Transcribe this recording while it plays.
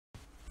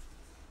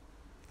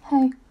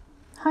Hey,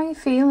 how are you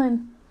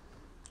feeling?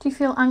 Do you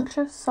feel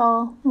anxious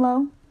or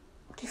low?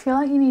 Do you feel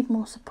like you need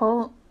more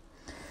support?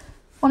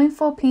 1 in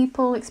 4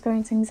 people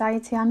experience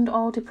anxiety and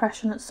or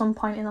depression at some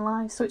point in their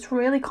lives, so it's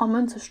really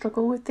common to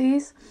struggle with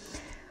these.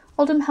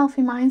 Oldham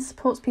Healthy Minds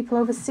supports people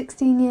over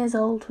 16 years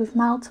old with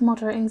mild to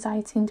moderate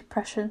anxiety and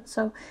depression,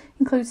 so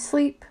includes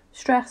sleep,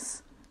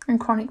 stress and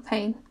chronic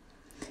pain.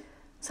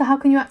 So how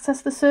can you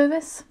access the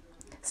service?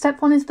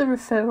 Step 1 is the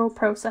referral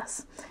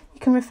process. You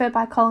can refer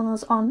by calling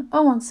us on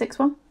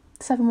 0161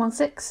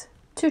 716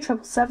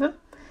 2777,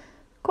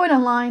 going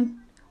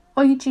online,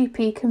 or your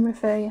GP can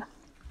refer you.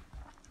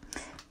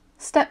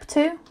 Step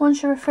 2,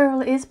 once your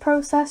referral is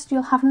processed,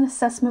 you'll have an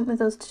assessment with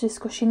us to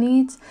discuss your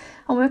needs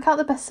and work out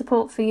the best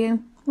support for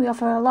you. We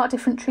offer a lot of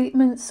different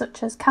treatments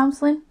such as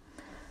counselling,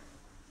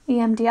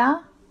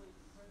 EMDR,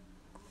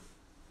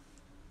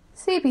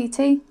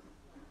 CBT,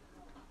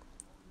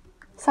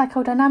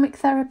 psychodynamic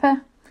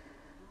therapy,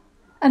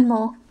 and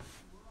more.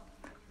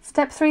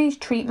 Step 3 is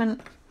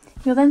treatment.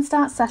 You'll then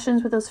start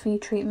sessions with us for your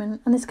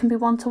treatment, and this can be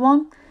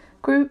one-to-one,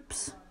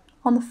 groups,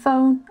 on the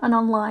phone and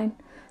online,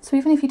 so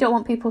even if you don't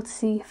want people to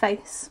see your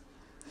face.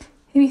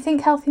 If you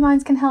think Healthy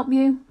Minds can help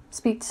you,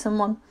 speak to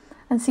someone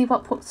and see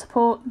what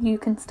support you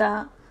can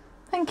start.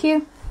 Thank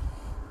you.